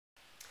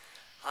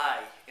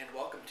and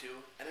welcome to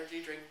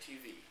Energy Drink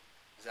TV.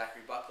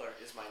 Zachary Buckler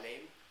is my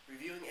name.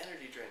 Reviewing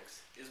energy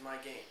drinks is my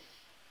game.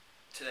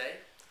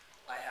 Today,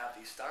 I have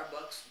the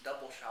Starbucks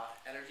Double Shot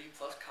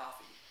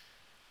Energy+Coffee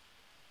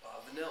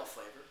Vanilla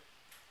flavor,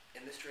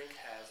 and this drink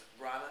has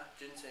guarana,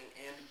 ginseng,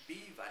 and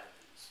B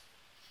vitamins.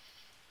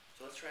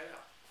 So let's try it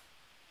out.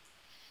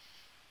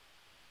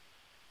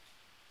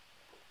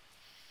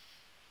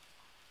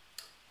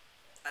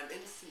 I'm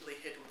instantly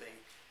hit with a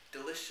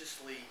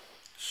deliciously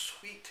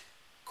sweet,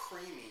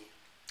 creamy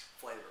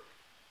flavor.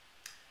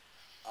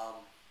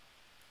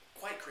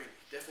 Quite creamy.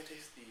 Definitely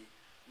taste the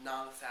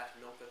non-fat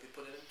milk that they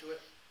put into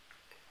it.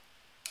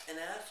 And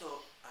I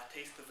also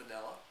taste the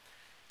vanilla.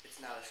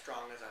 It's not as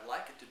strong as I'd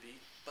like it to be,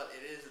 but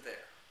it is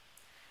there.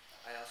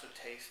 I also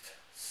taste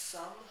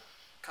some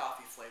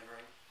coffee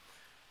flavoring,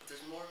 but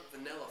there's more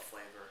vanilla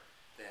flavor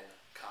than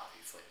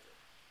coffee flavor.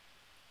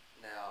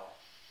 Now,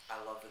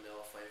 I love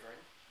vanilla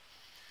flavoring,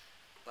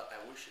 but I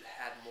wish it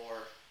had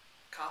more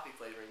coffee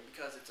flavoring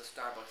because it's a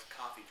Starbucks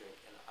coffee drink,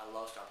 and I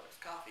love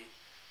Starbucks coffee.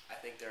 I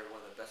think they're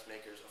one of the best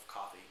makers of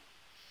coffee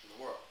in the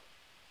world.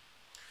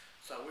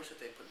 So I wish that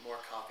they put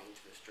more coffee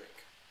into this drink.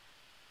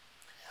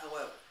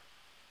 However,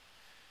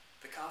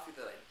 the coffee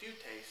that I do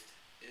taste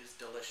is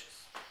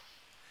delicious.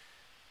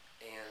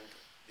 And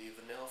the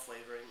vanilla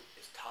flavoring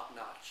is top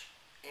notch,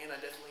 and I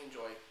definitely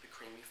enjoy the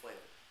creamy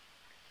flavor.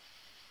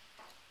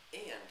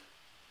 And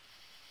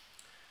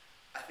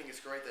I think it's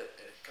great that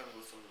it comes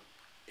with some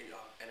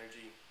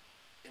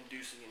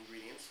energy-inducing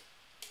ingredients,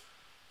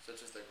 such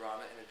as the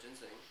guarana and the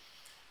ginseng,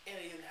 and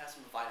it even has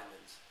some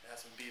vitamins. It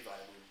has some B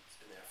vitamins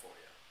in there for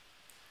you.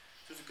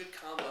 So it's a good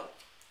combo,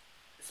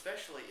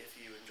 especially if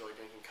you enjoy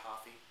drinking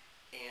coffee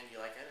and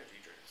you like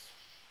energy drinks.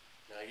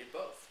 Now you get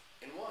both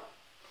in one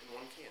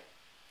can.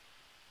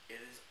 It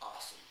is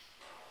awesome.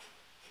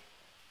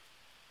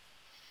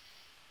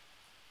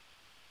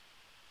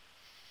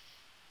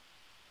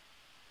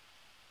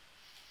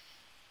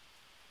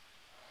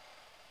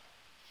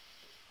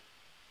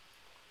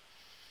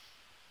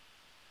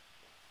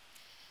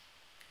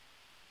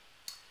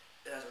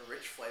 It has a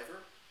rich flavor,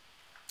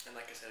 and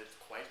like I said, it's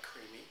quite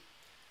creamy,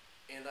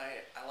 and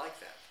I like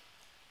that.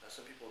 Now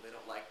some people, they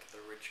don't like the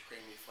rich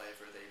creamy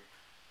flavor. They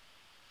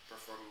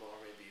prefer more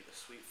maybe the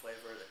sweet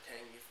flavor, the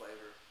tangy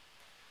flavor,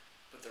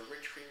 but the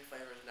rich creamy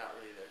flavor is not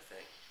really their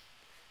thing.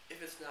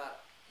 If it's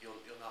not, you'll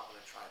not want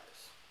to try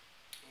this.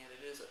 And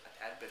it is a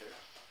tad bitter,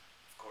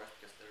 of course,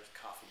 because there's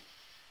coffee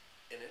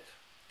in it.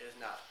 It is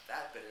not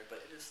that bitter,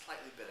 but it is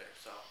slightly bitter.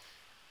 So,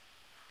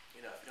 if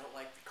you don't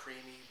like the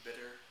creamy,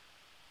 bitter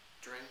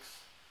drinks,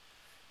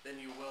 then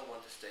you will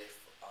want to stay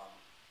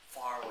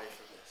far away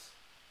from this.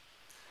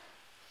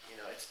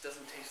 It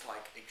doesn't taste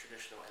like a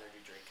traditional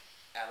energy drink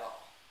at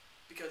all,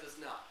 because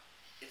it's not.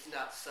 It's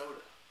not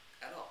soda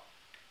at all.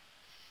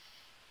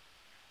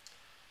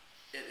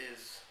 It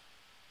is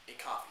a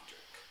coffee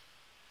drink,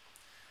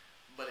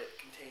 but it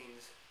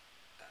contains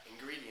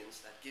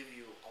ingredients that give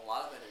you a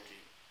lot of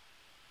energy.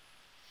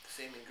 The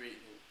same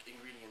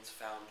ingredients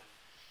found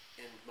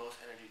in most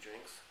energy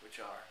drinks,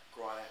 which are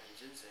guarana and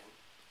ginseng.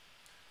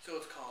 So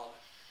it's called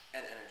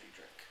an energy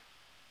drink.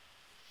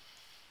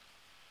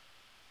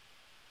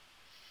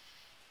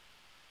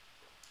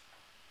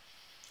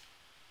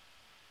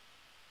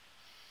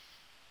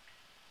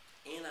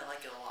 And I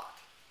like it a lot.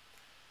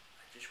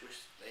 I just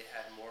wish they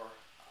had more,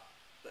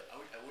 but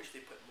I wish they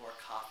put more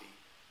coffee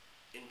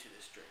into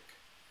this drink.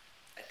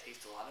 I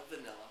taste a lot of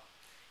vanilla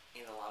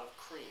and a lot of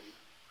cream,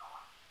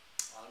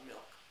 a lot of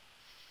milk,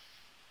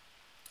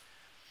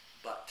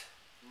 but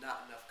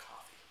not enough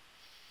coffee.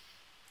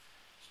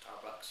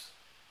 Starbucks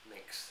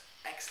makes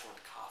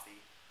excellent coffee,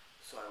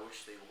 so I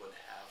wish they would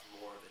have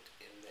more of it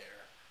in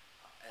their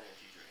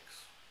energy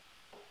drinks.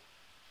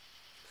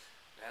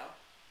 Now,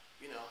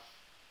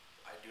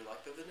 I do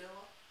like the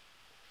vanilla,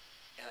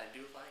 and I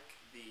do like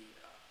the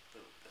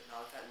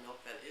non-fat milk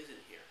that is in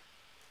here.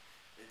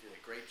 They did a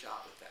great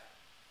job with that.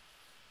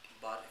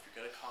 But if you're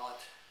going to call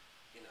it,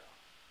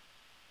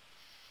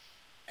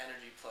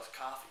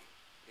 Energy+Coffee,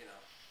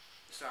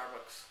 the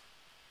Starbucks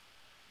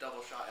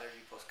Double Shot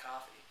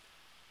Energy+Coffee,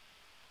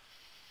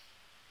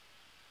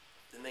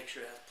 then make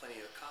sure it has plenty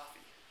of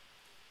coffee.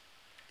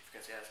 If you're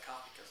going to say it has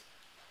coffee, because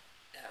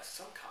it has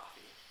some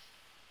coffee,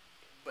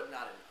 but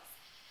not enough.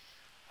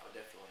 I would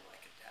definitely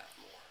like it to have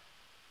more.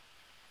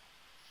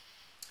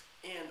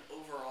 And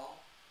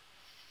overall,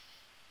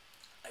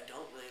 I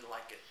don't really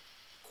like it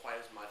quite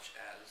as much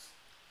as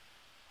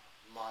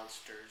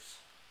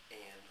Monsters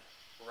and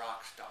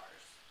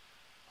Rockstar's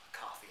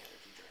coffee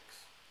energy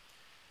drinks.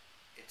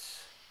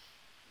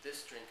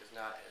 This drink is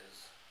not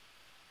as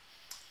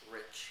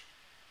rich.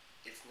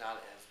 It's not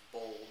as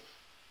bold.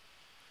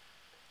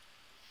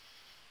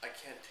 I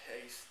can't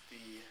taste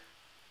the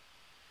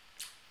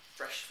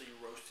freshly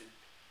roasted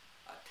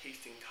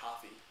tasting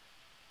coffee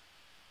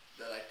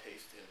that I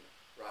taste in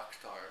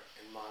Rockstar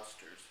and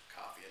Monsters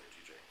coffee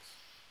energy drinks.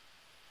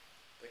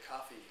 The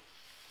coffee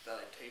that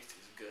I taste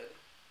is good,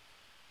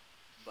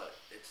 but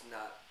it's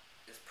not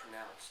as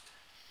pronounced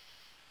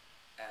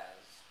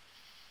as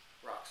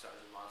Rockstars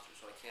and Monsters,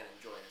 so I can't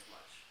enjoy it as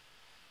much.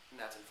 and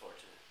that's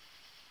unfortunate.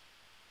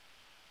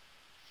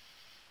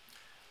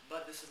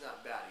 But this is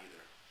not bad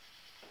either.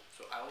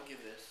 So I will give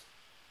this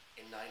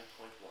a 9.1.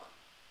 9.1.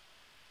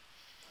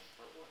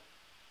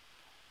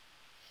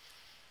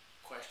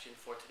 Question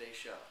for today's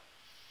show.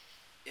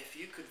 If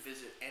you could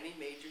visit any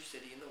major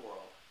city in the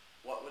world,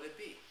 what would it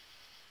be?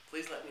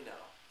 Please let me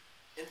know.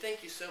 And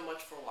thank you so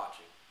much for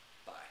watching.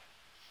 Bye.